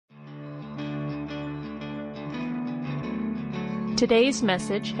Today's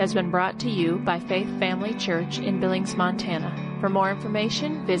message has been brought to you by Faith Family Church in Billings, Montana. For more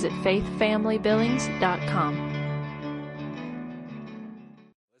information, visit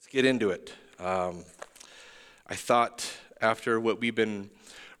faithfamilybillings.com. Let's get into it. I thought after what we've been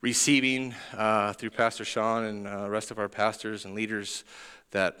receiving through Pastor Sean and the rest of our pastors and leaders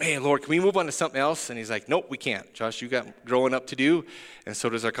that, man, Lord, can we move on to something else? And he's like, nope, we can't. Josh, you got growing up to do, and so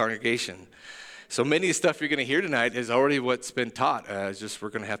does our congregation. So many of the stuff you're going to hear tonight is already what's been taught. It's just we're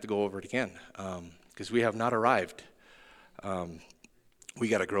going to have to go over it again because we have not arrived. We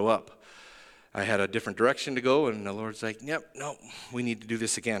got to grow up. I had a different direction to go, and the Lord's like, no, we need to do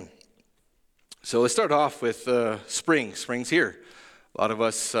this again. So let's start off with spring. Spring's here. A lot of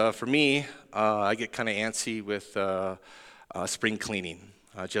us, for me, I get kind of antsy with spring cleaning.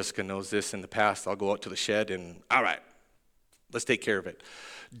 Jessica knows this. In the past, I'll go out to the shed and, all right, let's take care of it.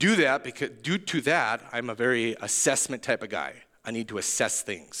 Do that because due to that, I'm a very assessment type of guy. I need to assess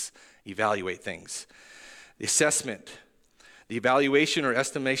things, evaluate things. The assessment, the evaluation or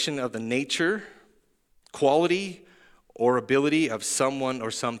estimation of the nature, quality, or ability of someone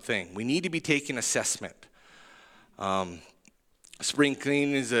or something. We need to be taking assessment. Spring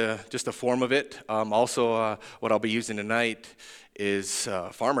cleaning is just a form of it. Also, what I'll be using tonight is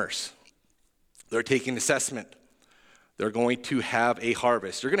farmers. They're taking assessment. They're going to have a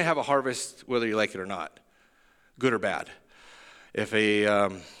harvest. You're going to have a harvest whether you like it or not, good or bad. If a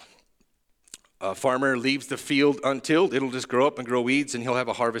farmer leaves the field untilled, it'll just grow up and grow weeds, and he'll have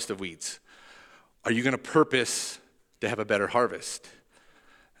a harvest of weeds. Are you going to purpose to have a better harvest?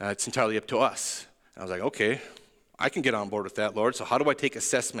 It's entirely up to us. I was like, okay, I can get on board with that, Lord. So how do I take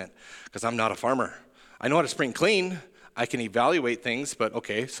assessment? Because I'm not a farmer. I know how to spring clean. I can evaluate things, but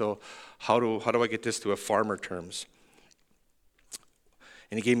okay, so how do I get this to a farmer terms?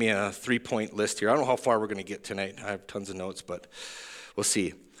 And he gave me a 3-point list here. I don't know how far we're going to get tonight. I have tons of notes, but we'll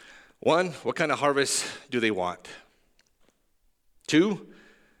see. 1, what kind of harvest do they want? 2,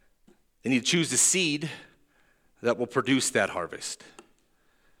 they need to choose the seed that will produce that harvest.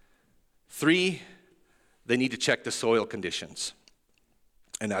 3, they need to check the soil conditions.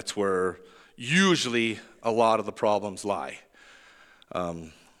 And that's where usually a lot of the problems lie.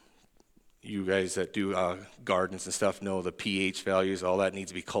 You guys that do gardens and stuff know the pH values, all that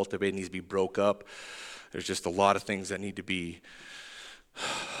needs to be cultivated, needs to be broke up. There's just a lot of things that need to be,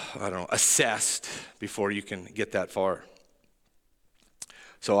 assessed before you can get that far.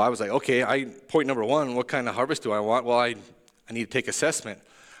 So I was like, okay, point number 1, what kind of harvest do I want? Well, I need to take assessment.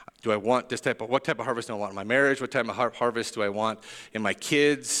 Do I want what type of harvest do I want in my marriage? What type of harvest do I want in my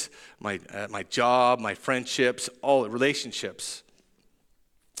kids, my job, my friendships, all the relationships?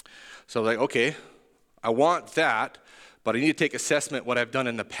 So like, okay, I want that, but I need to take assessment what I've done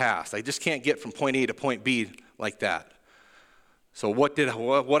in the past. I just can't get from point A to point B like that. So what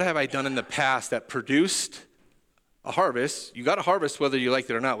have I done in the past that produced a harvest? You got a harvest whether you liked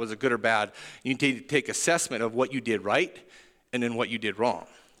it or not, was it good or bad. You need to take assessment of what you did right and then what you did wrong.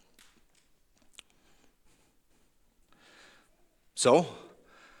 So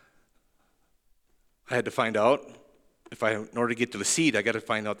I had to find out in order to get to the seed, I got to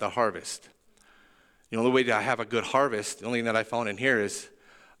find out the harvest. The only way to have a good harvest, the only thing that I found in here is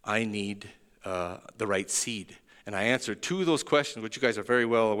I need the right seed. And I answered 2 of those questions, which you guys are very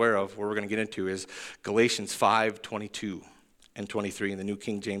well aware of, where we're going to get into is Galatians 5:22 and 23 in the New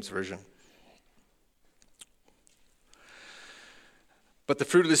King James Version. But the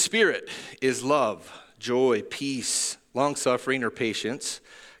fruit of the Spirit is love, joy, peace, long-suffering or patience,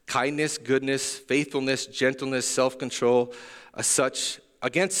 kindness, goodness, faithfulness, gentleness, self-control.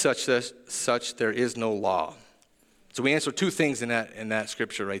 Against such there is no law. So we answer 2 things in that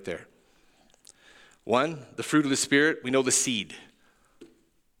scripture right there. 1, the fruit of the Spirit. We know the seed.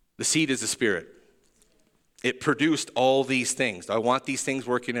 The seed is the Spirit. It produced all these things. Do I want these things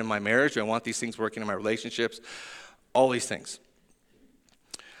working in my marriage? Do I want these things working in my relationships? All these things.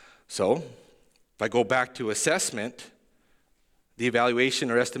 So if I go back to assessment, the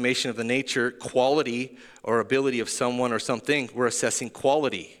evaluation or estimation of the nature, quality, or ability of someone or something, we're assessing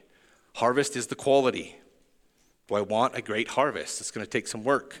quality. Harvest is the quality. Do I want a great harvest? It's going to take some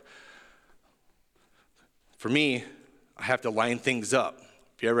work. For me, I have to line things up.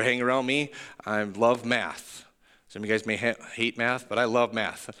 If you ever hang around me, I love math. Some of you guys may hate math, but I love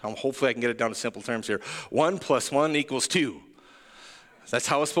math. Hopefully I can get it down to simple terms here. 1 + 1 = 2. That's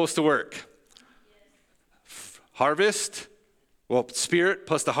how it's supposed to work. Harvest, Spirit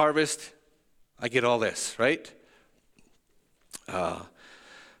plus the harvest, I get all this, right?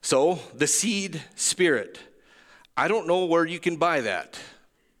 So the seed, Spirit. I don't know where you can buy that.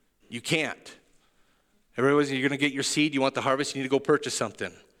 You can't. Everybody was, you're going to get your seed, you want the harvest, you need to go purchase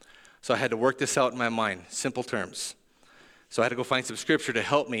something. So I had to work this out in my mind, simple terms. So I had to go find some scripture to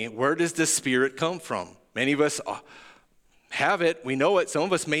help me. Where does the Spirit come from? Many of us have it. We know it. Some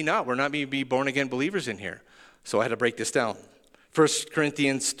of us may not. We're not going to be born-again believers in here. So I had to break this down. 1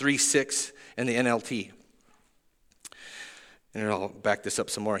 Corinthians 3:6 in the NLT. And I'll back this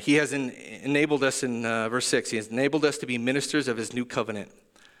up some more. He has enabled us in verse 6. He has enabled us to be ministers of his new covenant.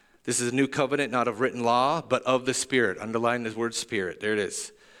 This is a new covenant, not of written law, but of the Spirit. Underline this word Spirit. There it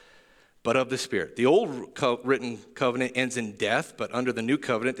is. But of the Spirit. The old written covenant ends in death, but under the new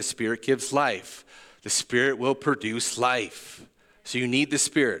covenant, the Spirit gives life. The Spirit will produce life. So you need the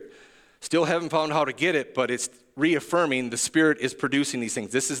Spirit. Still haven't found how to get it, but it's reaffirming the Spirit is producing these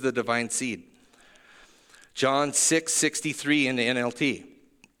things. This is the divine seed. John 6:63 in the NLT.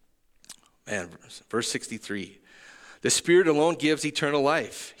 Man, verse 63. The Spirit alone gives eternal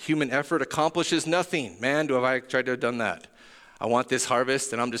life. Human effort accomplishes nothing. Man, have I tried to have done that. I want this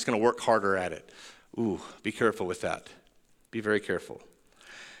harvest, and I'm just going to work harder at it. Ooh, be careful with that. Be very careful.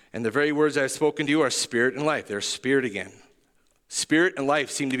 And the very words I've spoken to you are spirit and life. There's spirit again. Spirit and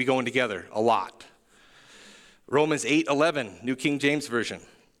life seem to be going together a lot. Romans 8:11, New King James Version.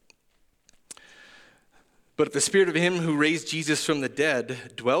 But if the Spirit of him who raised Jesus from the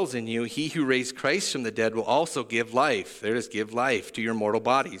dead dwells in you, he who raised Christ from the dead will also give life. There it is, give life to your mortal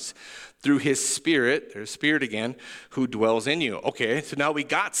bodies. Through his Spirit, there's Spirit again, who dwells in you. Okay, so now we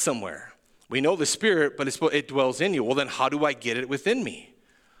got somewhere. We know the Spirit, but it dwells in you. Well, then how do I get it within me?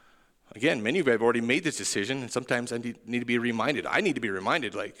 Again, many of you have already made this decision, and sometimes I need to be reminded. I need to be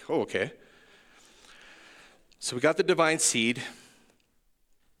reminded, like, oh, okay. So we got the divine seed.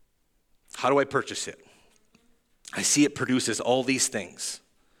 How do I purchase it? I see it produces all these things.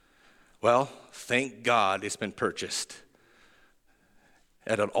 Well, thank God it's been purchased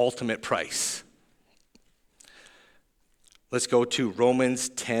at an ultimate price. Let's go to Romans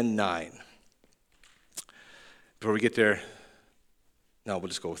 10:9. Before we get there, no, we'll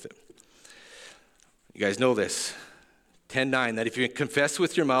just go with it. You guys know this. 10:9, that if you confess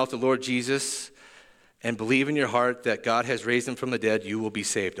with your mouth the Lord Jesus and believe in your heart that God has raised him from the dead, you will be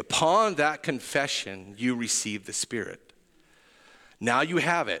saved. Upon that confession, you receive the Spirit. Now you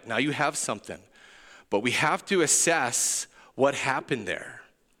have it. Now you have something. But we have to assess what happened there.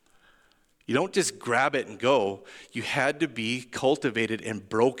 You don't just grab it and go. You had to be cultivated and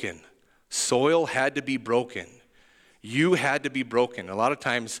broken. Soil had to be broken. You had to be broken. A lot of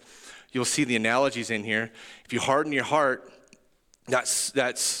times, you'll see the analogies in here. If you harden your heart, that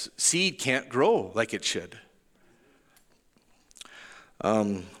seed can't grow like it should.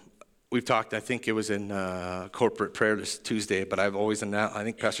 We've talked, I think it was in corporate prayer this Tuesday, but I've always, I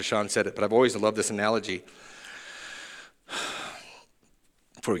think Pastor Sean said it, but I've always loved this analogy.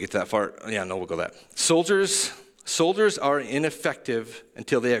 Before we get that far, we'll go that. Soldiers are ineffective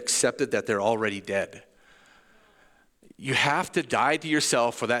until they accepted that they're already dead. You have to die to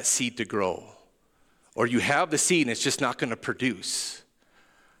yourself for that seed to grow. Or you have the seed and it's just not going to produce.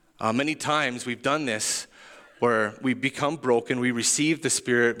 Many times we've done this where we become broken, we receive the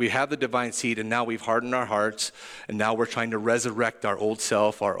Spirit, we have the divine seed, and now we've hardened our hearts, and now we're trying to resurrect our old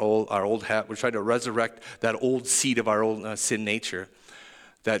self, our old hat. We're trying to resurrect that old seed of our old sin nature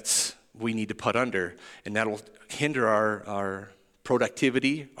that's we need to put under, and that'll hinder our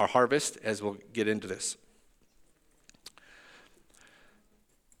productivity, our harvest, as we'll get into this.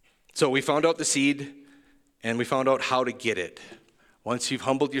 So we found out the seed, and we found out how to get it. Once you've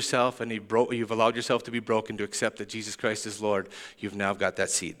humbled yourself and you've allowed yourself to be broken to accept that Jesus Christ is Lord, you've now got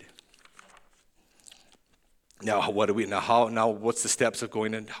that seed. Now, what's the steps of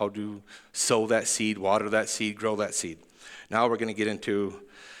going in? How to sow that seed, water that seed, grow that seed? Now we're going to get into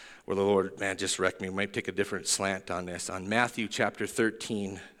where the Lord, just wrecked me. We might take a different slant on this. On Matthew chapter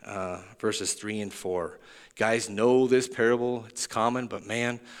 13, verses 3 and 4. Guys know this parable. It's common, but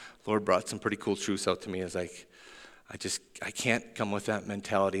man, Lord brought some pretty cool truths out to me as I can't come with that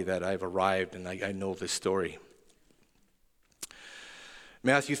mentality that I've arrived and I know this story.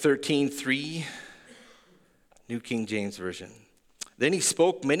 Matthew 13:3, New King James Version. Then he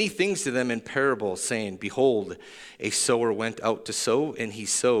spoke many things to them in parables, saying, Behold, a sower went out to sow, and he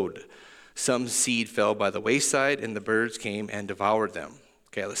sowed. Some seed fell by the wayside, and the birds came and devoured them.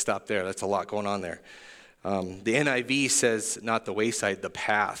 Okay, let's stop there. That's a lot going on there. The NIV says not the wayside, the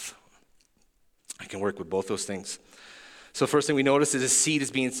path. I can work with both those things. So first thing we notice is a seed is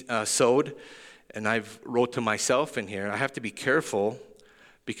being sowed, and I've wrote to myself in here, I have to be careful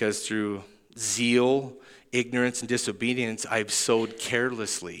because through zeal, ignorance, and disobedience, I've sowed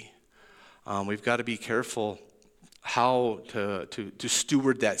carelessly. We've got to be careful how to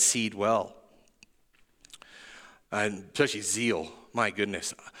steward that seed well. and especially zeal. My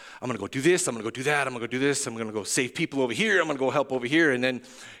goodness, I'm going to go do this, I'm going to go do that, I'm going to go do this, I'm going to go save people over here, I'm going to go help over here, and then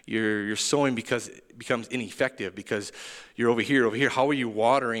you're sowing because it becomes ineffective because you're over here. How are you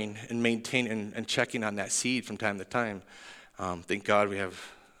watering and maintaining and checking on that seed from time to time? Thank God the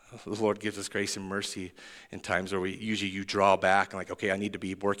Lord gives us grace and mercy in times where you draw back and like, okay, I need to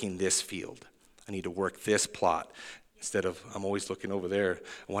be working this field. I need to work this plot instead of I'm always looking over there.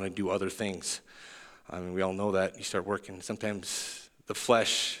 I want to do other things. I mean, we all know that. You start working. Sometimes the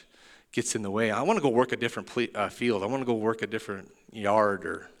flesh gets in the way. I want to go work a different field. I want to go work a different yard,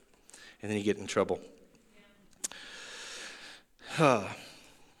 and then you get in trouble. The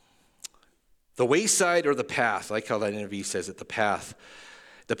wayside or the path, I like how that NIV says it, the path.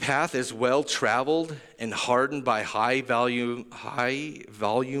 The path is well traveled and hardened by high volumes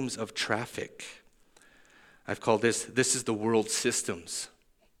of traffic. I've called this is the world systems.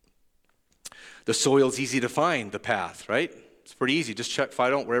 The soil's easy to find, the path, right? It's pretty easy. Just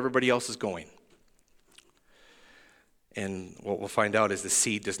find out where everybody else is going. And what we'll find out is the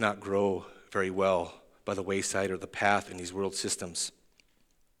seed does not grow very well by the wayside or the path in these world systems.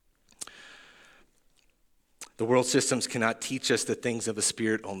 The world systems cannot teach us the things of the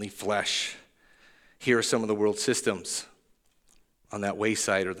Spirit, only flesh. Here are some of the world systems on that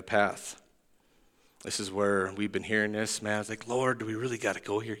wayside or the path. This is where we've been hearing this. Man, I was like, Lord, do we really got to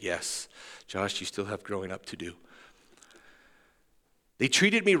go here? Yes. Josh, you still have growing up to do. They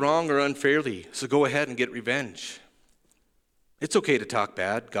treated me wrong or unfairly, so go ahead and get revenge. It's okay to talk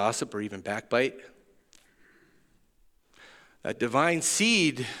bad, gossip, or even backbite. That divine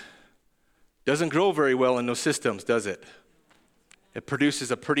seed doesn't grow very well in those systems, does it? It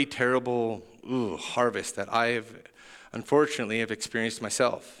produces a pretty terrible harvest that unfortunately have experienced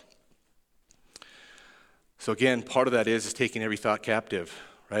myself. So again, part of that is taking every thought captive,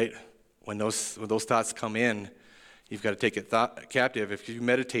 right? When those thoughts come in, you've got to take it captive. If you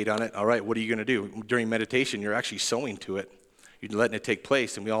meditate on it, all right, what are you going to do? During meditation, you're actually sowing to it. You're letting it take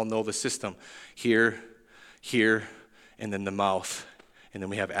place, and we all know the system. Here, and then the mouth, and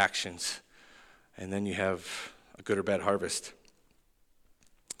then we have actions. And then you have a good or bad harvest.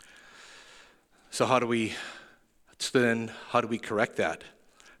 So how do we correct that?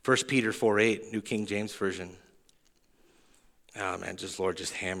 1 Peter 4:8, New King James Version. Oh man, Lord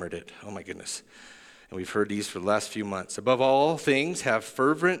just hammered it. Oh my goodness. And we've heard these for the last few months. Above all things, have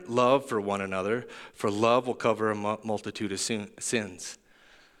fervent love for one another, for love will cover a multitude of sins.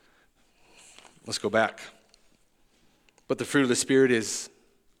 Let's go back. But the fruit of the Spirit is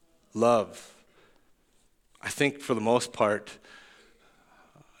love. I think for the most part,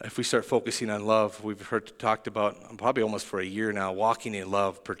 if we start focusing on love, we've talked about probably almost for a year now, walking in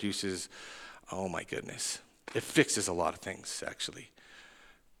love produces, oh my goodness, it fixes a lot of things actually,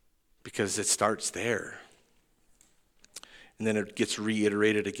 because it starts there. And then it gets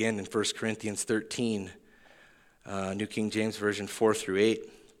reiterated again in 1 Corinthians 13, New King James Version 4-8.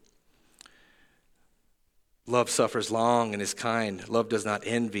 Love suffers long and is kind. Love does not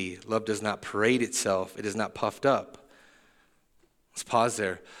envy. Love does not parade itself. It is not puffed up. Let's pause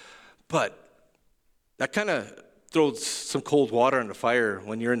there. But that kind of throws some cold water on the fire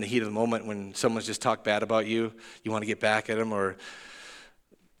when you're in the heat of the moment, when someone's just talked bad about you, you want to get back at them or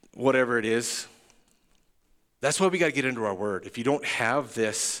whatever it is. That's why we got to get into our word. If you don't have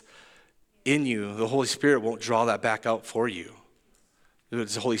this in you, the Holy Spirit won't draw that back out for you.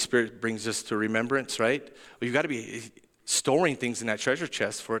 The Holy Spirit brings us to remembrance, right? Well, you've got to be storing things in that treasure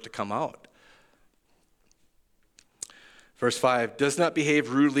chest for it to come out. Verse 5, does not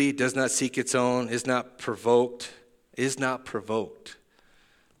behave rudely, does not seek its own, is not provoked.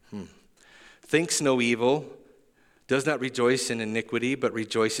 Thinks no evil, does not rejoice in iniquity, but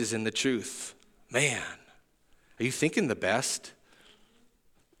rejoices in the truth. Man, are you thinking the best?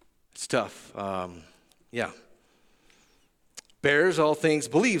 It's tough. Bears all things,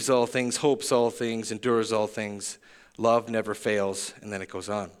 believes all things, hopes all things, endures all things. Love never fails. And then it goes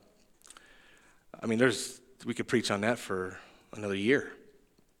on. I mean, we could preach on that for another year.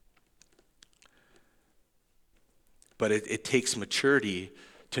 But it takes maturity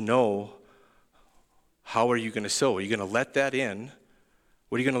to know, how are you going to sow? Are you going to let that in?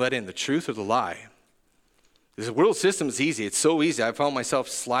 What are you going to let in, the truth or the lie? This world system is easy. It's so easy. I found myself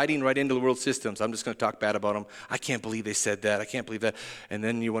sliding right into the world systems. I'm just going to talk bad about them. I can't believe they said that. I can't believe that. And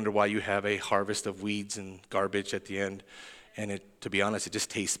then you wonder why you have a harvest of weeds and garbage at the end. And to be honest, it just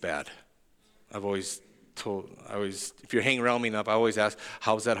tastes bad. If you're hanging around me enough, I always ask,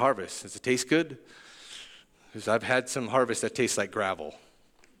 how's that harvest? Does it taste good? Because I've had some harvest that tastes like gravel.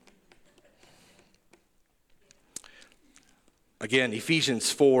 Again,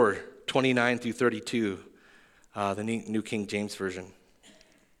 Ephesians 4:29-32. the New King James Version.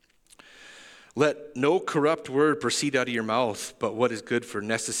 Let no corrupt word proceed out of your mouth, but what is good for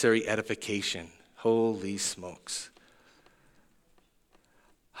necessary edification. Holy smokes.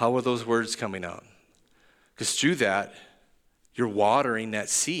 How are those words coming out? Because through that, you're watering that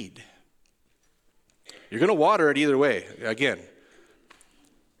seed. You're going to water it either way. Again,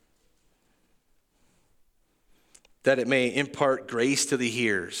 that it may impart grace to the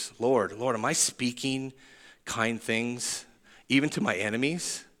hearers. Lord, am I speaking kind things even to my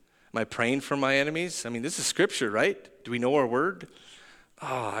enemies? Am I praying for my enemies? I mean, this is scripture, right? Do we know our word?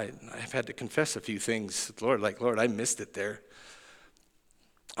 I've had to confess a few things. Lord, I missed it there.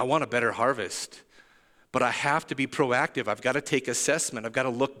 I want a better harvest, but I have to be proactive. I've got to take assessment. I've got to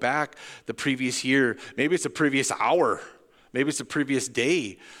look back the previous year. Maybe it's the previous hour. Maybe it's the previous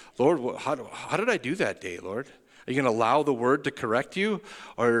day. Lord, how did I do that day, Lord? Are you going to allow the word to correct you?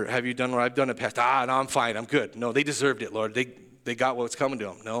 Or have you done what I've done in the past? No, I'm fine. I'm good. No, they deserved it, Lord. They got what's coming to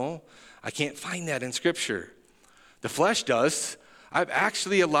them. No, I can't find that in Scripture. The flesh does. I've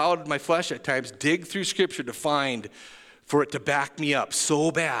actually allowed my flesh at times dig through Scripture to find for it to back me up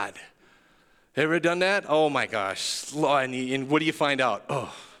so bad. Ever done that? Oh my gosh. And what do you find out?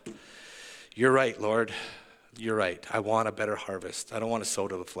 Oh, you're right, Lord. You're right. I want a better harvest. I don't want to sow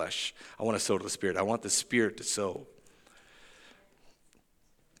to the flesh. I want to sow to the Spirit. I want the Spirit to sow.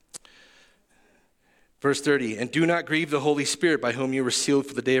 Verse 30, and do not grieve the Holy Spirit by whom you were sealed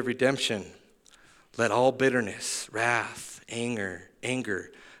for the day of redemption. Let all bitterness, wrath, anger,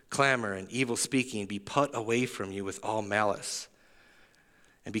 clamor, and evil speaking be put away from you with all malice.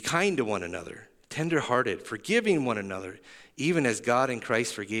 And be kind to one another, tender-hearted, forgiving one another, even as God in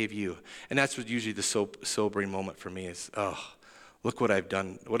Christ forgave you. And that's what usually the sobering moment for me is, look what I've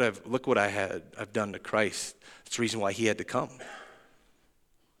done. Look what I've done to Christ. That's the reason why he had to come.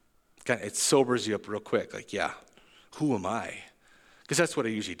 It sobers you up real quick. Like, yeah, who am I? Because that's what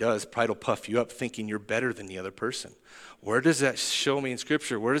it usually does. Pride will puff you up thinking you're better than the other person. Where does that show me in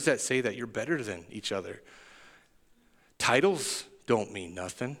Scripture? Where does that say that you're better than each other? Titles don't mean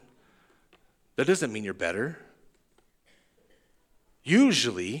nothing. That doesn't mean you're better.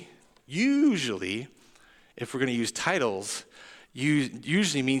 Usually, if we're going to use titles,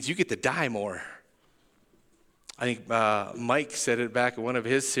 usually means you get to die more. I think Mike said it back in one of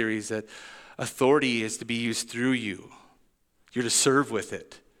his series that authority is to be used through you. You're to serve with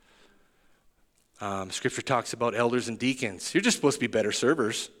it. Scripture talks about elders and deacons. You're just supposed to be better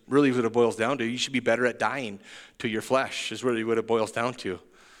servers. Really what it boils down to. You should be better at dying to your flesh is really what it boils down to.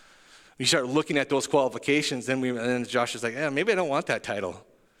 You start looking at those qualifications, then Josh is like, maybe I don't want that title.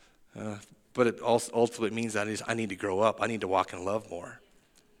 But it also ultimately means that I need to grow up. I need to walk in love more.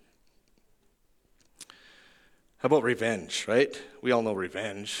 How about revenge, right? We all know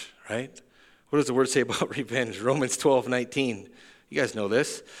revenge, right? What does the word say about revenge? Romans 12:19. You guys know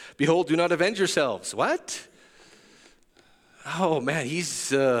this. Behold, do not avenge yourselves. What? Oh, man, I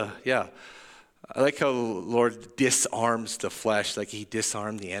like how the Lord disarms the flesh, like he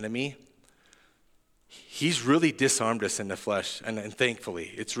disarmed the enemy. He's really disarmed us in the flesh, and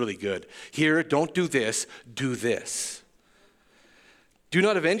thankfully, it's really good. Here, don't do this, do this. Do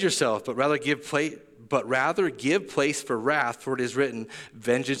not avenge yourself, but rather give place for wrath, for it is written,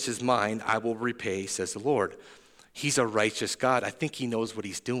 vengeance is mine, I will repay, says the Lord. He's a righteous God. I think he knows what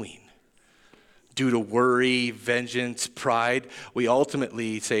he's doing. Due to worry, vengeance, pride, we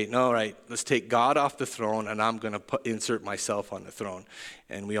ultimately say, no, all right, let's take God off the throne, and I'm going to insert myself on the throne.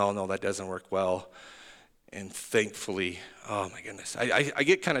 And we all know that doesn't work well. And thankfully, oh my goodness, I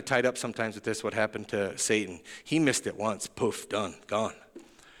get kind of tied up sometimes with this, what happened to Satan. He missed it once, poof, done, gone.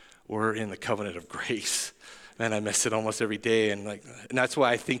 We're in the covenant of grace. Man, I miss it almost every day. And that's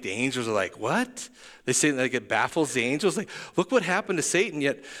why I think the angels are like, what? They say like it baffles the angels. Like, look what happened to Satan,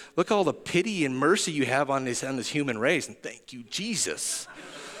 yet look all the pity and mercy you have on this human race. And thank you, Jesus.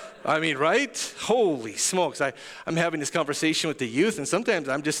 I mean, right? Holy smokes. I'm having this conversation with the youth, and sometimes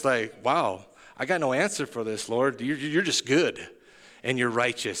I'm just like, wow, I got no answer for this, Lord. You're just good, and you're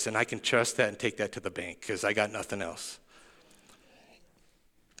righteous, and I can trust that and take that to the bank because I got nothing else.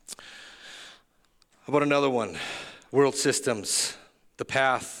 How about another one? World systems, the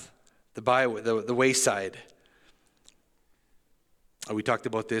path, the byway, the wayside. We talked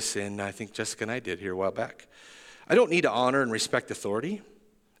about this, and I think Jessica and I did here a while back. I don't need to honor and respect authority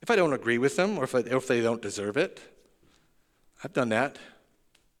if I don't agree with them or if they don't deserve it. I've done that.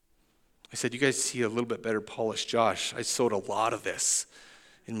 I said, you guys see a little bit better polished Josh. I sowed a lot of this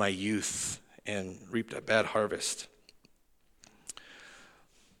in my youth and reaped a bad harvest.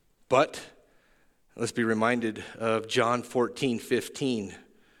 But let's be reminded of John 14:15.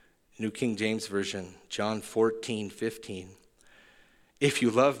 New King James Version, John 14:15. If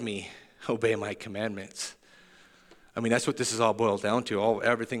you love me, obey my commandments. I mean, that's what this is all boiled down to.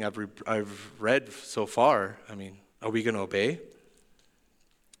 Everything I've read so far. I mean, are we going to obey?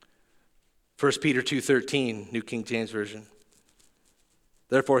 1 Peter 2:13, New King James Version.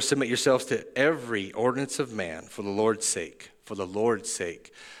 Therefore, submit yourselves to every ordinance of man for the Lord's sake. For the Lord's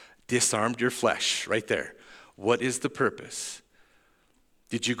sake. Disarmed your flesh, right there. What is the purpose?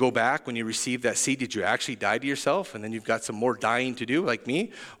 Did you go back when you received that seed? Did you actually die to yourself? And then you've got some more dying to do, like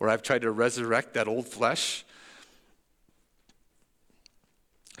me? Or I've tried to resurrect that old flesh?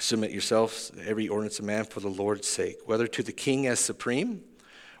 Submit yourselves to every ordinance of man for the Lord's sake. Whether to the king as supreme,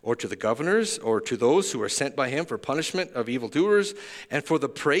 or to the governors, or to those who are sent by him for punishment of evildoers, and for the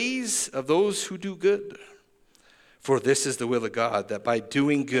praise of those who do good. For this is the will of God, that by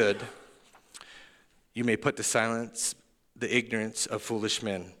doing good you may put to silence the ignorance of foolish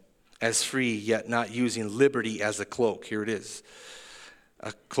men, as free, yet not using liberty as a cloak. Here it is.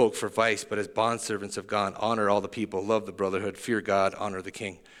 A cloak for vice, but as bondservants of God. Honor all the people, love the brotherhood, fear God, honor the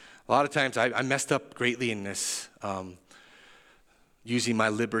king. A lot of times I messed up greatly in this, using my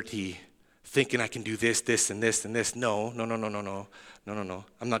liberty, thinking I can do this, this, and this, and this. No.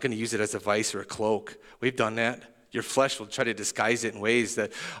 I'm not going to use it as a vice or a cloak. We've done that. Your flesh will try to disguise it in ways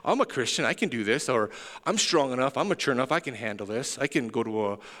that, I'm a Christian, I can do this, or I'm strong enough, I'm mature enough, I can handle this. I can go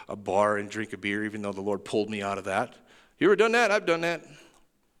to a bar and drink a beer even though the Lord pulled me out of that. You ever done that? I've done that.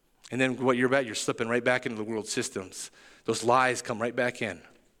 And then what you're slipping right back into the world systems. Those lies come right back in.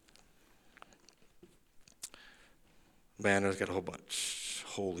 Man, I've got a whole bunch.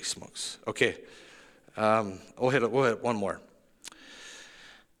 Holy smokes. Okay. We'll hit one more.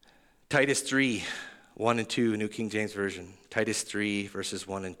 Titus 3, 1 and 2, New King James Version. Titus 3, verses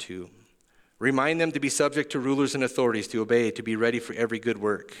 1 and 2. Remind them to be subject to rulers and authorities, to obey, to be ready for every good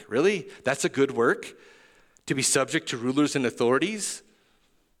work. Really? That's a good work? To be subject to rulers and authorities?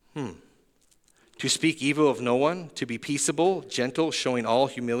 To speak evil of no one, to be peaceable, gentle, showing all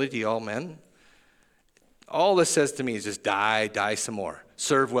humility to all men. All this says to me is just die some more.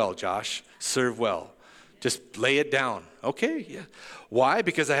 Serve well, Josh. Serve well. Just lay it down. Okay, yeah. Why?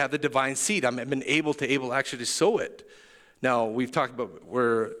 Because I have the divine seed. I've been able actually to sow it. Now, we've talked about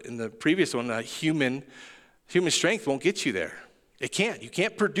where in the previous one, human strength won't get you there. It can't. You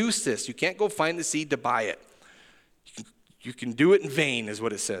can't produce this. You can't go find the seed to buy it. You can do it in vain, is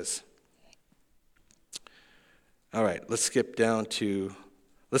what it says. All right, let's get to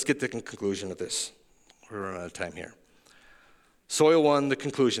the conclusion of this. We're running out of time here. Soil 1, the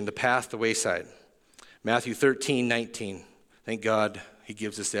conclusion, the path, the wayside. Matthew 13:19. Thank God he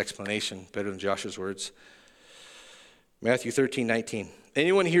gives us the explanation better than Joshua's words. Matthew 13:19.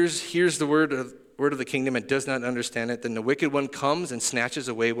 Anyone hears the word of the kingdom and does not understand it, then the wicked one comes and snatches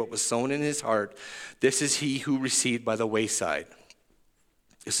away what was sown in his heart. This is he who received by the wayside.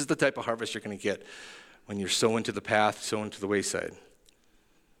 This is the type of harvest you're going to get when you're sowing to the path, sowing to the wayside.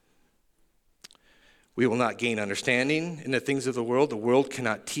 We will not gain understanding in the things of the world. The world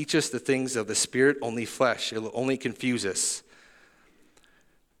cannot teach us the things of the Spirit, only flesh. It will only confuse us.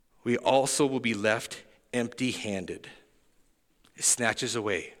 We also will be left empty-handed. It snatches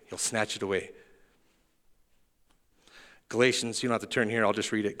away. He'll snatch it away. Galatians, you don't have to turn here, I'll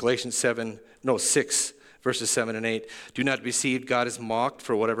just read it. Galatians 6, verses 7 and 8. Do not be deceived, God is mocked,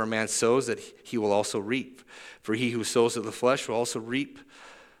 for whatever man sows, that he will also reap. For he who sows to the flesh will also reap.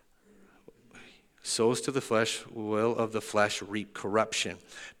 Sows to the flesh will of the flesh reap corruption.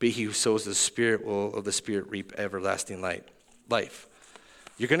 But he who sows to the Spirit will of the Spirit reap everlasting life.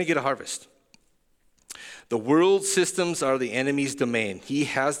 You're going to get a harvest. The world systems are the enemy's domain. He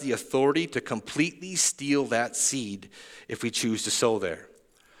has the authority to completely steal that seed if we choose to sow there.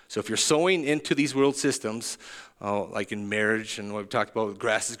 So if you're sowing into these world systems, like in marriage and what we talked about,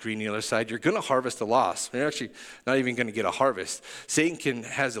 grass is green on the other side, you're going to harvest a loss. You're actually not even going to get a harvest. Satan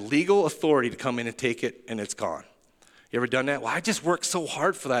has a legal authority to come in and take it, and it's gone. You ever done that? Well, I just worked so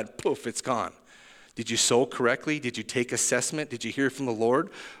hard for that. Poof, it's gone. Did you sow correctly? Did you take assessment? Did you hear from the Lord?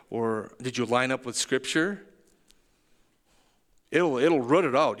 Or did you line up with Scripture? It'll root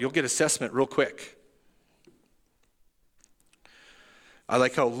it out. You'll get assessment real quick. I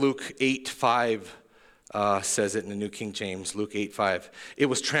like how Luke 8:5 says it in the New King James. Luke 8:5. It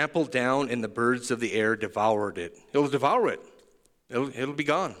was trampled down, and the birds of the air devoured it. It'll devour it. It'll be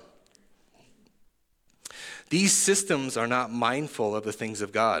gone. These systems are not mindful of the things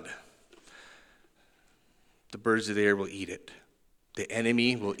of God. The birds of the air will eat it. The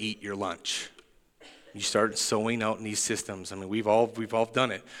enemy will eat your lunch. You start sowing out in these systems. I mean, we've all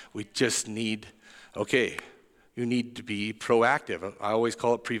done it. We just need, okay, You need to be proactive. I always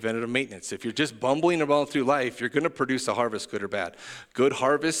call it preventative maintenance. If you're just bumbling around through life, you're going to produce a harvest, good or bad. Good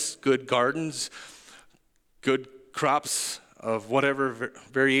harvests, good gardens, good crops of whatever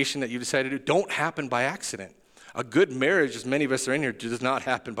variation that you decide to do don't happen by accident. A good marriage, as many of us are in here, does not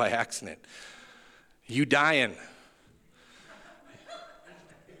happen by accident. You dying.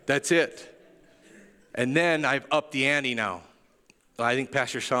 That's it. And then I've upped the ante now. I think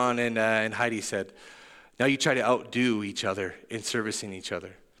Pastor Sean and Heidi said, now you try to outdo each other in servicing each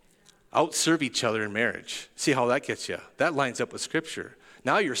other. Outserve each other in marriage. See how that gets you. That lines up with Scripture.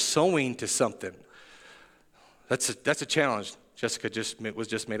 Now you're sowing to something. That's a challenge. Jessica was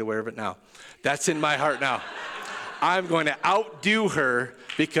just made aware of it now. That's in my heart now. I'm going to outdo her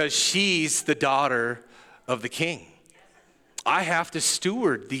because she's the daughter of the King. I have to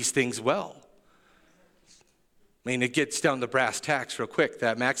steward these things well. I mean, it gets down to brass tacks real quick.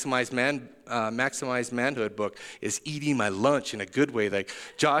 That Maximized Manhood book is eating my lunch in a good way. Like,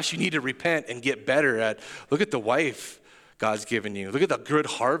 Josh, you need to repent and get better at, look at the wife God's given you. Look at the good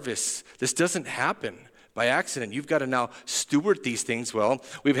harvest. This doesn't happen by accident. You've got to now steward these things well.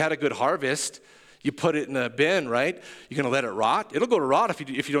 We've had a good harvest. You put it in a bin, right? You're going to let it rot. It'll go to rot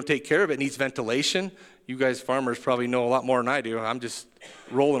if you don't take care of it. It needs ventilation. You guys farmers probably know a lot more than I do. I'm just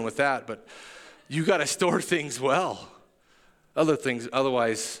rolling with that. But you got to store things well.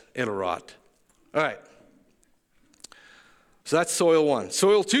 Otherwise, it'll rot. All right. So that's soil 1.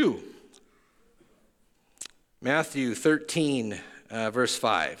 Soil 2. Matthew 13, verse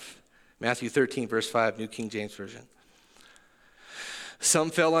 5. Matthew 13, verse 5, New King James Version. Some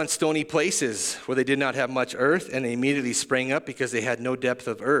fell on stony places where they did not have much earth, and they immediately sprang up because they had no depth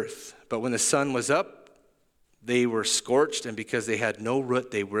of earth. But when the sun was up, they were scorched, and because they had no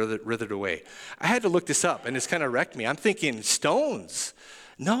root, they withered away. I had to look this up, and it's kind of wrecked me. I'm thinking stones.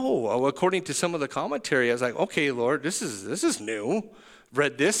 No, according to some of the commentary, I was like, okay, Lord, this is new.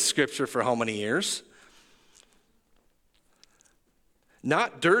 Read this scripture for how many years?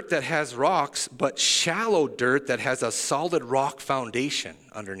 Not dirt that has rocks, but shallow dirt that has a solid rock foundation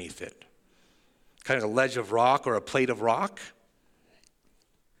underneath it. Kind of a ledge of rock or a plate of rock.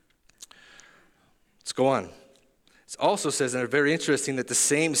 Let's go on. It also says, and it's very interesting, that the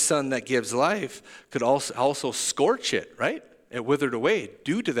same sun that gives life could also scorch it, right? It withered away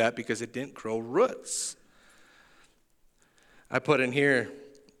due to that because it didn't grow roots. I put in here,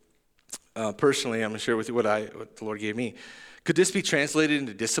 personally, I'm going to share with you what the Lord gave me. Could this be translated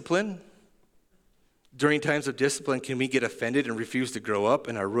into discipline? During times of discipline, can we get offended and refuse to grow up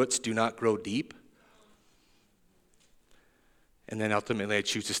and our roots do not grow deep? And then ultimately I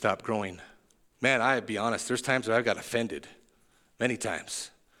choose to stop growing. Man, I'll be honest, there's times where I've got offended, many times.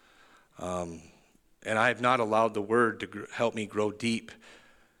 And I have not allowed the word to help me grow deep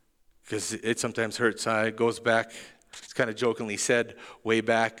because it sometimes hurts. It goes back, it's kind of jokingly said, way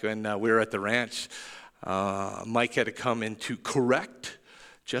back when we were at the ranch. Mike had to come in to correct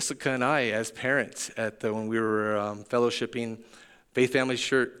Jessica and I as parents when we were fellowshipping. Faith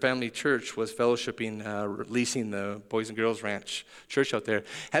Family Church was fellowshipping, leasing the Boys and Girls Ranch church out there.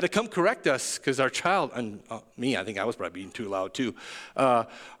 Had to come correct us because our child, and me, I think I was probably being too loud too.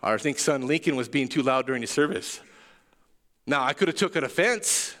 Our son Lincoln was being too loud during the service. Now, I could have took an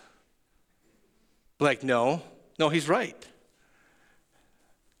offense. Like, no, he's right.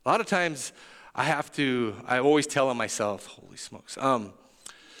 A lot of times I always tell myself, holy smokes,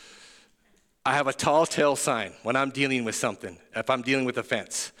 I have a tall tale sign when I'm dealing with something, if I'm dealing with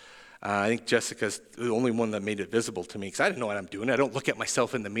offense. I think Jessica's the only one that made it visible to me because I didn't know what I'm doing. I don't look at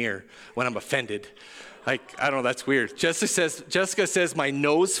myself in the mirror when I'm offended. Like, I don't know, that's weird. Jessica says my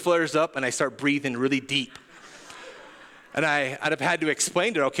nose flares up and I start breathing really deep. And I'd have had to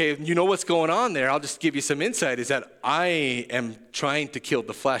explain to her, okay, you know what's going on there. I'll just give you some insight, is that I am trying to kill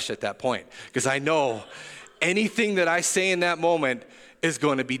the flesh at that point because I know anything that I say in that moment is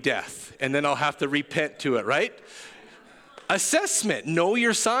going to be death. And then I'll have to repent to it, right? Assessment. Know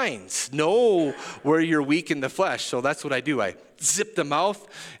your signs. Know where you're weak in the flesh. So that's what I do. I zip the mouth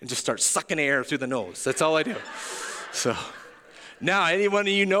and just start sucking air through the nose. That's all I do. So now, anyone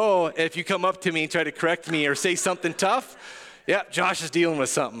of you know, if you come up to me and try to correct me or say something tough, yep, Josh is dealing with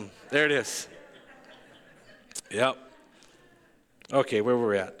something. There it is. Yep. Okay, where were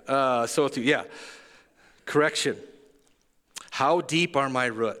we at? Correction. How deep are my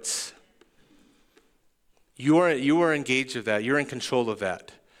roots? You are engaged with that. You're in control of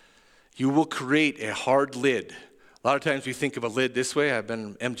that. You will create a hard lid. A lot of times we think of a lid this way. I've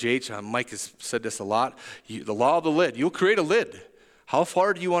been MGH. Mike has said this a lot. The law of the lid. You'll create a lid. How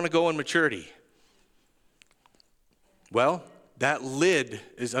far do you want to go in maturity? Well, that lid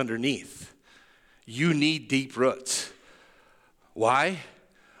is underneath. you need deep roots. Why?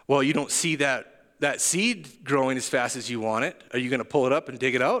 Well, you don't see that seed growing as fast as you want it. Are you going to pull it up and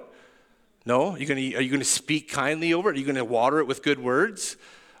dig it out? No. Are you going to speak kindly over it? Are you going to water it with good words?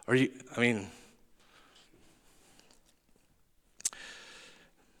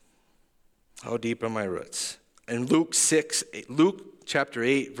 How deep are my roots? In Luke chapter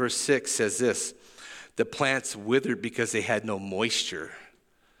 8, verse 6 says this, the plants withered because they had no moisture.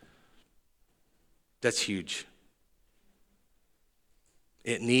 That's huge.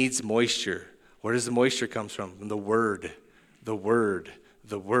 It needs moisture. Where does the moisture come from? From the Word. The Word.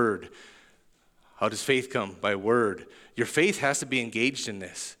 The Word. How does faith come? By Word. Your faith has to be engaged in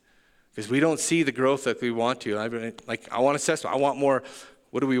this. Because we don't see the growth that we want to. I want assessment. I want more.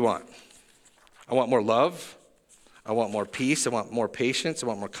 What do we want? I want more love. I want more peace. I want more patience. I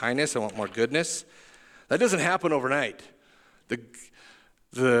want more kindness. I want more goodness. That doesn't happen overnight.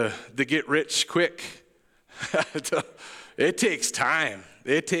 The get rich quick. It takes time.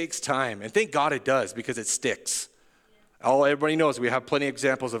 It takes time. And thank God it does, because it sticks. Everybody knows we have plenty of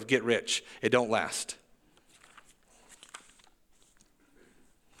examples of get rich. It don't last.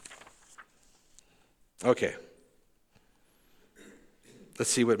 Okay.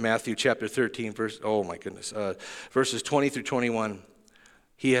 Let's see what Matthew chapter 13, verses 20 through 21.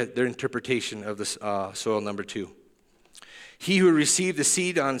 He had their interpretation of this soil number 2. He who received the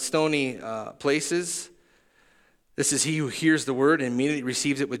seed on stony places, this is he who hears the word and immediately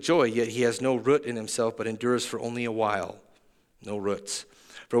receives it with joy, yet he has no root in himself, but endures for only a while. No roots.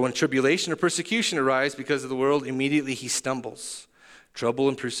 For when tribulation or persecution arise because of the world, immediately he stumbles. Trouble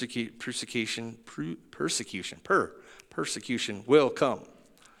and persecution will come.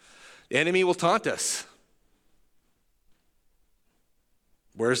 The enemy will taunt us.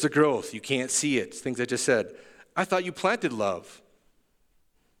 Where's the growth? You can't see it. Things I just said. I thought you planted love.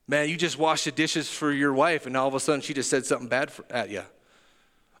 Man, you just washed the dishes for your wife, and all of a sudden she just said something bad at you.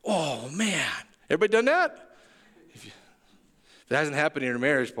 Oh, man. Everybody done that? If it hasn't happened in your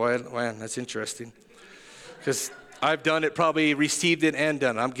marriage, boy, man, that's interesting. Because I've done it, probably received it and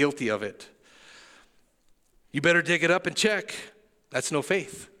done it. I'm guilty of it. You better dig it up and check. That's no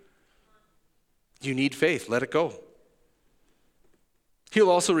faith. You need faith. Let it go.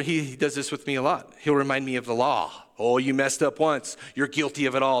 He does this with me a lot. He'll remind me of the law. Oh, you messed up once. You're guilty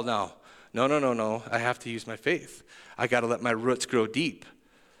of it all now. No. I have to use my faith. I got to let my roots grow deep.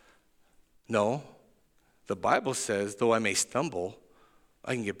 No. The Bible says, though I may stumble,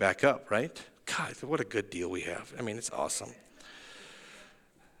 I can get back up, right? God, what a good deal we have. I mean, it's awesome.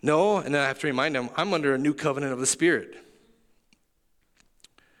 No, and then I have to remind him, I'm under a new covenant of the Spirit.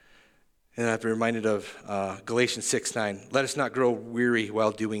 And I have to be reminded of Galatians 6:9. Let us not grow weary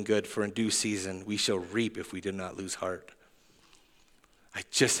while doing good, for in due season we shall reap if we do not lose heart. I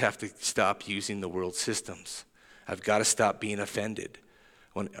just have to stop using the world systems. I've got to stop being offended.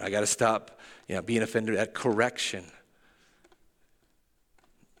 I got to stop being offended at correction.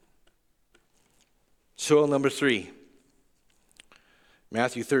 Soil number 3.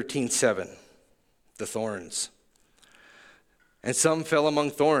 Matthew 13:7. The thorns. And some fell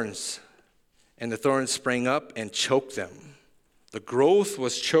among thorns, and the thorns sprang up and choked them. The growth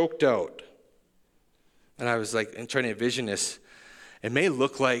was choked out. And I was trying to envision this. It may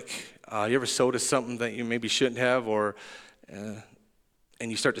look like you ever sowed to something that you maybe shouldn't have, and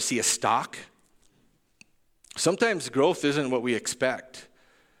you start to see a stalk. Sometimes growth isn't what we expect.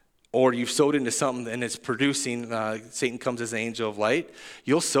 Or you've sowed into something and it's producing, Satan comes as an angel of light.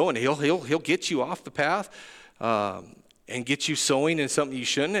 You'll sow and he'll get you off the path and get you sowing in something you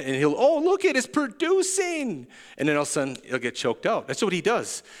shouldn't. And look, it's producing. And then all of a sudden he'll get choked out. That's what he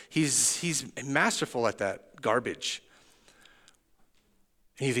does. He's masterful at that garbage.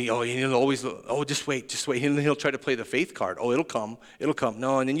 And you think, he'll always, just wait. And then he'll try to play the faith card. It'll come.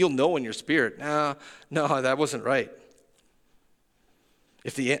 No, and then you'll know in your spirit, no, that wasn't right.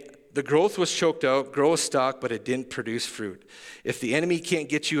 If the growth was choked out, grow a stalk, but it didn't produce fruit. If the enemy can't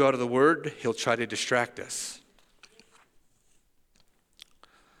get you out of the word, he'll try to distract us.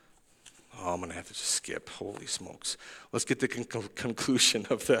 I'm going to have to just skip. Holy smokes. Let's get the conclusion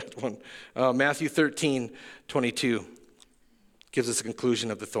of that one. Matthew 13:22 gives us a conclusion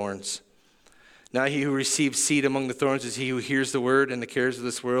of the thorns. Now he who receives seed among the thorns is he who hears the word, and the cares of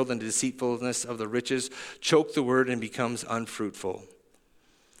this world and the deceitfulness of the riches choke the word and becomes unfruitful.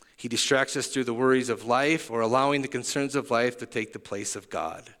 He distracts us through the worries of life or allowing the concerns of life to take the place of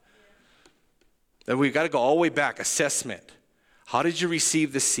God. Then we've got to go all the way back. Assessment. How did you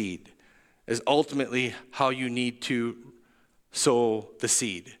receive the seed? Is ultimately how you need to sow the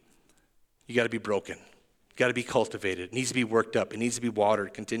seed. You got to be broken. got to be cultivated. It needs to be worked up. It needs to be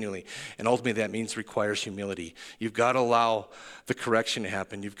watered continually. And ultimately, that means requires humility. You've got to allow the correction to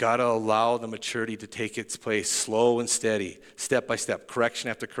happen. You've got to allow the maturity to take its place, slow and steady, step by step, correction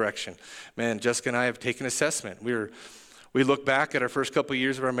after correction. Man, Jessica and I have taken assessment. We look back at our first couple of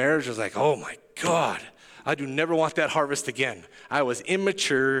years of our marriage. It was like, oh my God, I do never want that harvest again. I was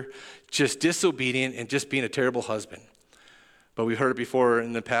immature, just disobedient, and just being a terrible husband. But we heard it before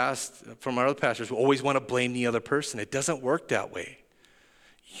in the past from our other pastors. We always want to blame the other person. It doesn't work that way.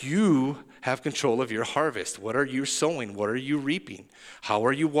 You have control of your harvest. What are you sowing? What are you reaping? How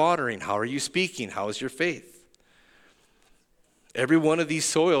are you watering? How are you speaking? How is your faith? Every one of these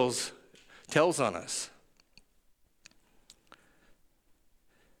soils tells on us.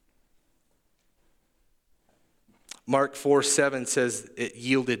 Mark 4:7 says it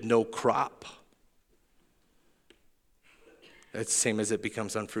yielded no crop. That's the same as it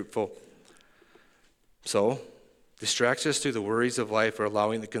becomes unfruitful. So, distracts us through the worries of life or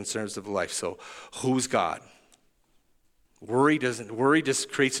allowing the concerns of life. So, who's God? Worry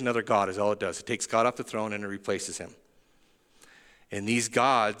just creates another God is all it does. It takes God off the throne and it replaces him. And these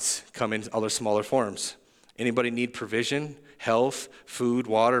gods come in other smaller forms. Anybody need provision, health, food,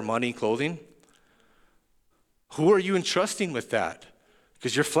 water, money, clothing? Who are you entrusting with that?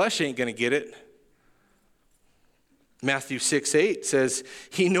 Because your flesh ain't going to get it. Matthew 6:8 says,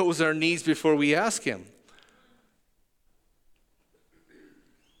 he knows our needs before we ask him.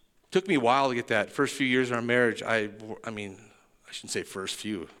 Took me a while to get that. First few years of our marriage, I shouldn't say first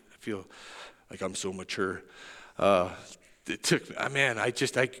few. I feel like I'm so mature. It took, I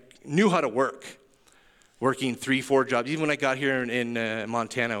knew how to work. Working 3-4 jobs. Even when I got here in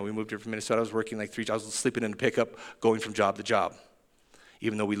Montana, we moved here from Minnesota, I was working like 3 jobs. I was sleeping in a pickup, going from job to job,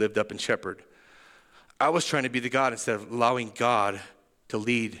 even though we lived up in Shepherd. I was trying to be the God instead of allowing God to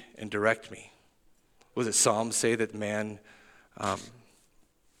lead and direct me. Was it Psalms say that man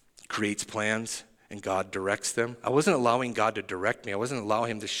creates plans and God directs them? I wasn't allowing God to direct me. I wasn't allowing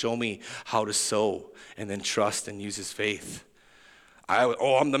him to show me how to sow and then trust and use his faith.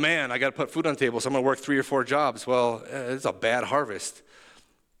 I'm the man. I got to put food on the table, so I'm going to work 3 or 4 jobs. Well, it's a bad harvest.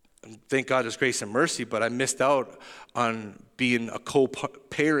 Thank God there's grace and mercy, but I missed out on being a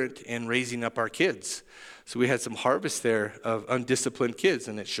co-parent and raising up our kids. So we had some harvest there of undisciplined kids,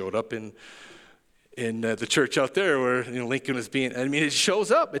 and it showed up in the church out there where Lincoln was being. It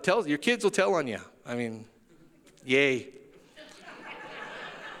shows up. It tells your kids will tell on you. Yay!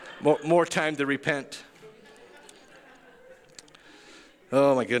 More time to repent.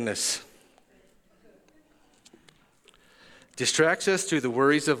 Oh my goodness. Distracts us through the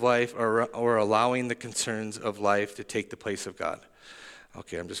worries of life or allowing the concerns of life to take the place of God.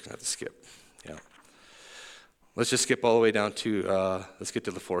 Okay, I'm just going to have to skip. Yeah. Let's just skip all the way down to, let's get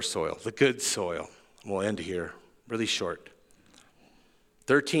to the fourth soil, the good soil. We'll end here, really short.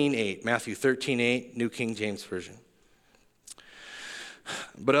 13:8, Matthew 13:8, New King James Version.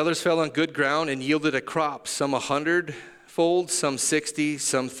 But others fell on good ground and yielded a crop, some 100-fold, some 60,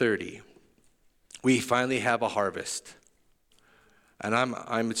 some 30. We finally have a harvest. And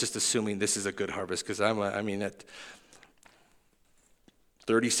I'm just assuming this is a good harvest because at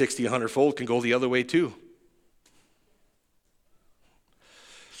 30, 60, 100-fold can go the other way too.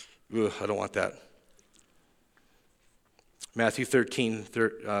 Ugh, I don't want that. Matthew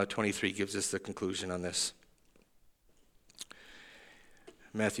 13:23 gives us the conclusion on this.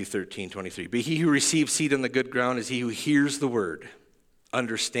 Matthew 13:23. But he who receives seed on the good ground is he who hears the word,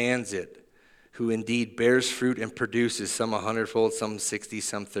 understands it, who indeed bears fruit and produces some 100-fold, some 60,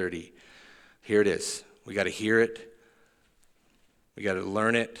 some 30. Here it is. We got to hear it. We got to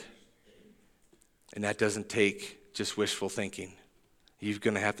learn it. And that doesn't take just wishful thinking. You're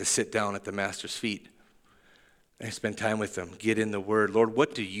going to have to sit down at the master's feet and spend time with them. Get in the word. Lord,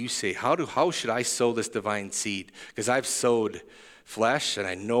 what do you say? How should I sow this divine seed? Because I've sowed flesh and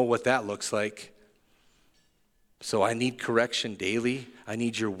I know what that looks like. So I need correction daily. I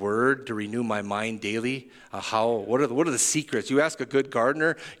need your word to renew my mind daily. What are the secrets? You ask a good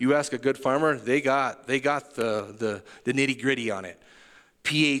gardener, you ask a good farmer, they got the nitty-gritty on it.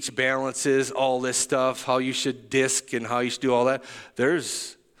 pH balances, all this stuff, how you should disc and how you should do all that.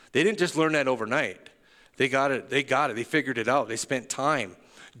 They didn't just learn that overnight. They got it. They figured it out. They spent time.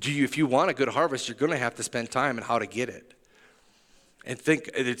 If you want a good harvest, you're going to have to spend time on how to get it. And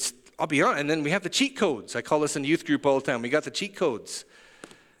I'll be honest, and then we have the cheat codes. I call this in youth group all the time. We got the cheat codes.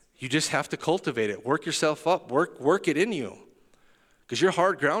 You just have to cultivate it. Work yourself up. Work it in you. Because you're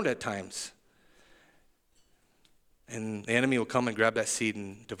hard ground at times. And the enemy will come and grab that seed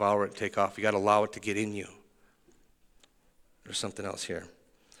and devour it and take off. You got to allow it to get in you. There's something else here.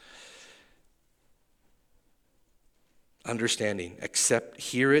 Understanding.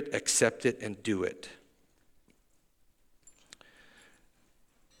 Hear it, accept it, and do it.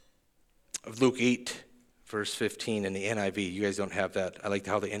 Luke 8, verse 15 in the NIV. You guys don't have that. I like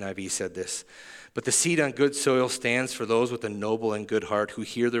how the NIV said this. But the seed on good soil stands for those with a noble and good heart who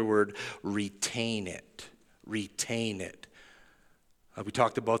hear their word, retain it. Retain it. We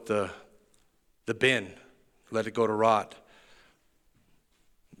talked about the bin. Let it go to rot.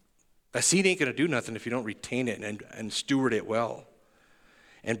 A seed ain't going to do nothing if you don't retain it and steward it well.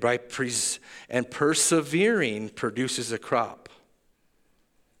 And persevering produces a crop.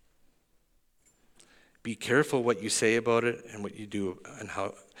 Be careful what you say about it and what you do and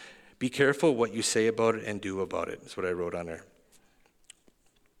how. Be careful what you say about it and do about it. That's what I wrote on there.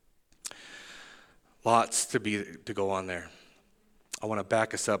 Lots to go on there. I want to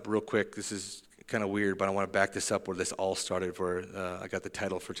back us up real quick. This is kind of weird, but I want to back this up where this all started, where I got the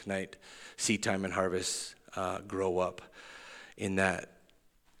title for tonight, Seed Time and Harvest, Grow Up. In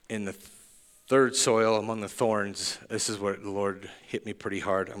the third soil among the thorns, this is where the Lord hit me pretty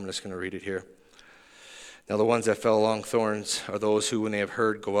hard. I'm just going to read it here. Now the ones that fell along thorns are those who, when they have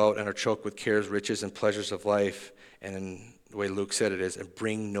heard, go out and are choked with cares, riches, and pleasures of life, and in the way Luke said it is, and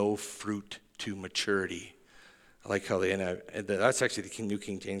bring no fruit to maturity. I like how that's actually the New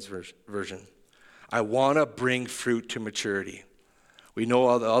King James Version. I want to bring fruit to maturity. We know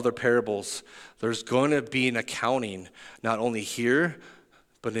all the other parables. There's going to be an accounting, not only here,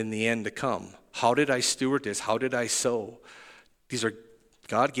 but in the end to come. How did I steward this? How did I sow?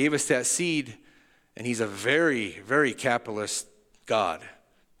 God gave us that seed, and he's a very, very capitalist God.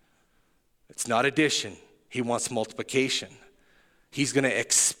 It's not addition. He wants multiplication. He's going to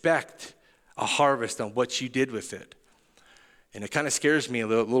expect a harvest on what you did with it. And it kind of scares me a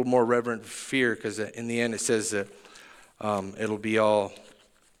little more reverent fear, because in the end it says that it'll be all,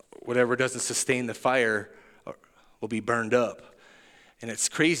 whatever doesn't sustain the fire will be burned up. And it's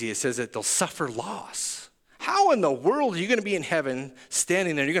crazy. It says that they'll suffer loss. How in the world are you going to be in heaven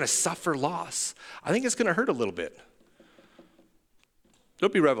standing there and you're going to suffer loss? I think it's going to hurt a little bit.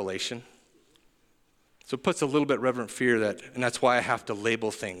 There'll be revelation. So it puts a little bit reverent fear and that's why I have to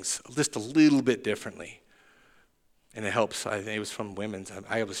label things just a little bit differently. And it helps. I think it was from women's.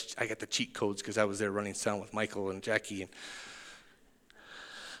 I got the cheat codes because I was there running sound with Michael and Jackie. And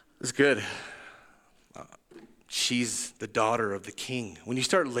it's good. She's the daughter of the king. When you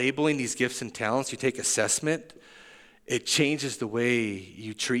start labeling these gifts and talents, you take assessment, it changes the way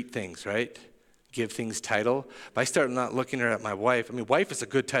you treat things, right? Give things title. If I start not looking at my wife, wife is a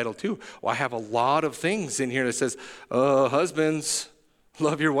good title too. Well, I have a lot of things in here that says, husbands,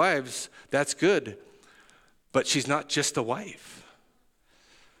 love your wives. That's good. But she's not just a wife.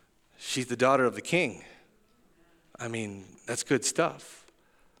 She's the daughter of the king. That's good stuff.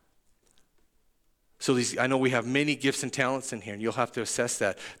 So I know we have many gifts and talents in here, and you'll have to assess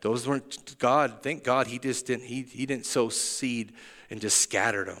that. Those weren't God. Thank God he didn't sow seed and just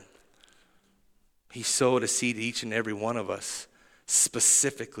scattered them. He sowed a seed to each and every one of us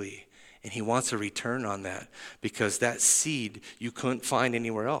specifically. And he wants a return on that, because that seed you couldn't find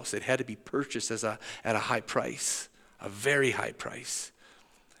anywhere else. It had to be purchased at a high price, a very high price.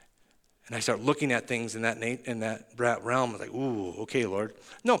 And I start looking at things in that realm. I was like, ooh, okay, Lord.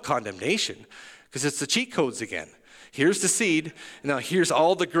 No condemnation, because it's the cheat codes again. Here's the seed. Now here's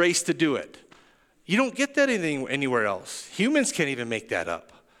all the grace to do it. You don't get that anywhere else. Humans can't even make that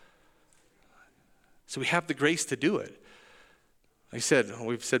up. So we have the grace to do it. Like I said,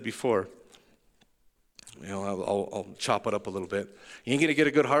 we've said before, I'll chop it up a little bit. You ain't going to get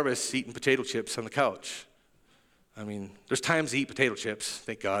a good harvest eating potato chips on the couch. There's times to eat potato chips,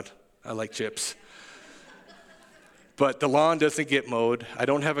 thank God. I like chips. But the lawn doesn't get mowed. I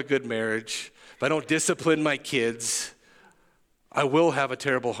don't have a good marriage. If I don't discipline my kids, I will have a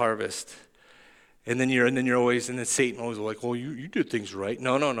terrible harvest. And then Satan always like, well, you did things right.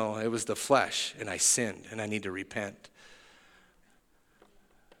 No. It was the flesh, and I sinned, and I need to repent.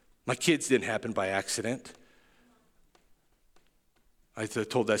 My kids didn't happen by accident. I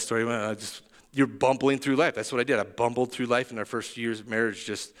told that story when you're bumbling through life. That's what I did. I bumbled through life in our first years of marriage,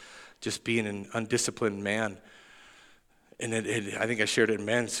 just being an undisciplined man. And I think I shared it in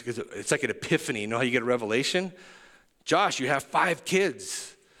men's, because it's like an epiphany. You know how you get a revelation? Josh, you have 5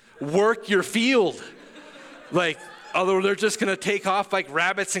 kids. Work your field. Although they're just going to take off like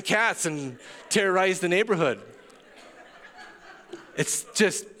rabbits and cats and terrorize the neighborhood. It's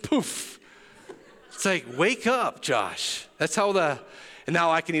just poof. It's like, wake up, Josh. That's how and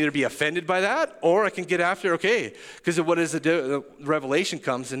now I can either be offended by that, or I can get after, okay. Because what is the revelation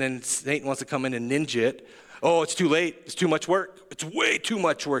comes, and then Satan wants to come in and ninja it. Oh, it's too late. It's too much work. It's way too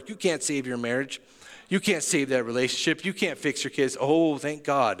much work. You can't save your marriage. You can't save that relationship. You can't fix your kids. Oh, thank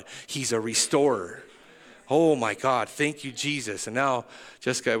God, he's a restorer. Oh my God, thank you, Jesus. And now,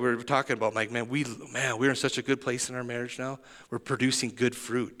 Jessica, we're talking about, like, we're in such a good place in our marriage now. We're producing good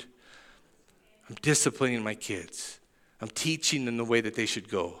fruit. I'm disciplining my kids. I'm teaching them the way that they should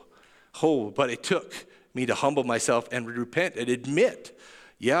go. Oh, but it took me to humble myself and repent and admit,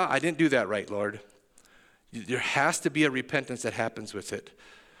 yeah, I didn't do that right, Lord. There has to be a repentance that happens with it.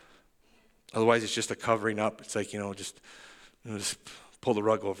 Otherwise, it's just a covering up. It's like, just pull the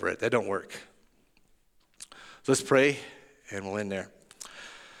rug over it. That don't work. So let's pray, and we'll end there.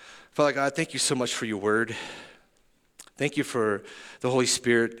 Father God, thank you so much for your word. Thank you for the Holy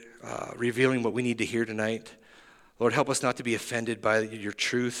Spirit revealing what we need to hear tonight. Lord, help us not to be offended by your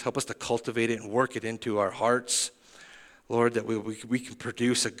truth. Help us to cultivate it and work it into our hearts. Lord, that we can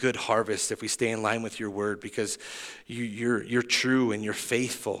produce a good harvest if we stay in line with your word, because you're true and you're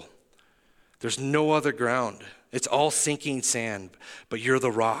faithful. There's no other ground. It's all sinking sand, but you're the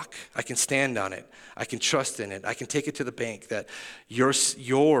rock. I can stand on it. I can trust in it. I can take it to the bank that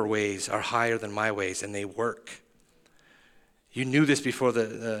your ways are higher than my ways, and they work. You knew this before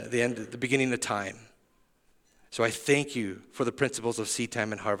the beginning of time. So I thank you for the principles of seed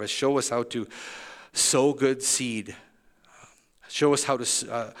time and harvest. Show us how to sow good seed. Show us how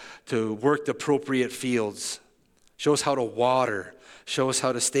to work the appropriate fields. Show us how to water. Show us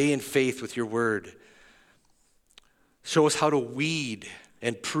how to stay in faith with your word. Show us how to weed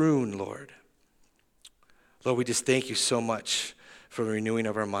and prune, Lord. Lord, we just thank you so much for the renewing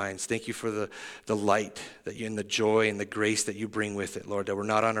of our minds. Thank you for the light that you, and the joy and the grace that you bring with it, Lord, that we're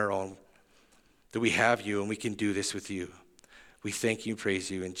not on our own, that we have you and we can do this with you. We thank you and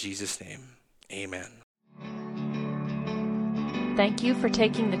praise you in Jesus' name. Amen. Thank you for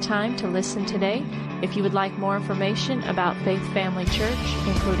taking the time to listen today. If you would like more information about Faith Family Church,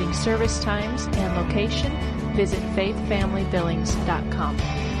 including service times and location, visit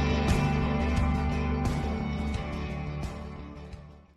faithfamilybillings.com.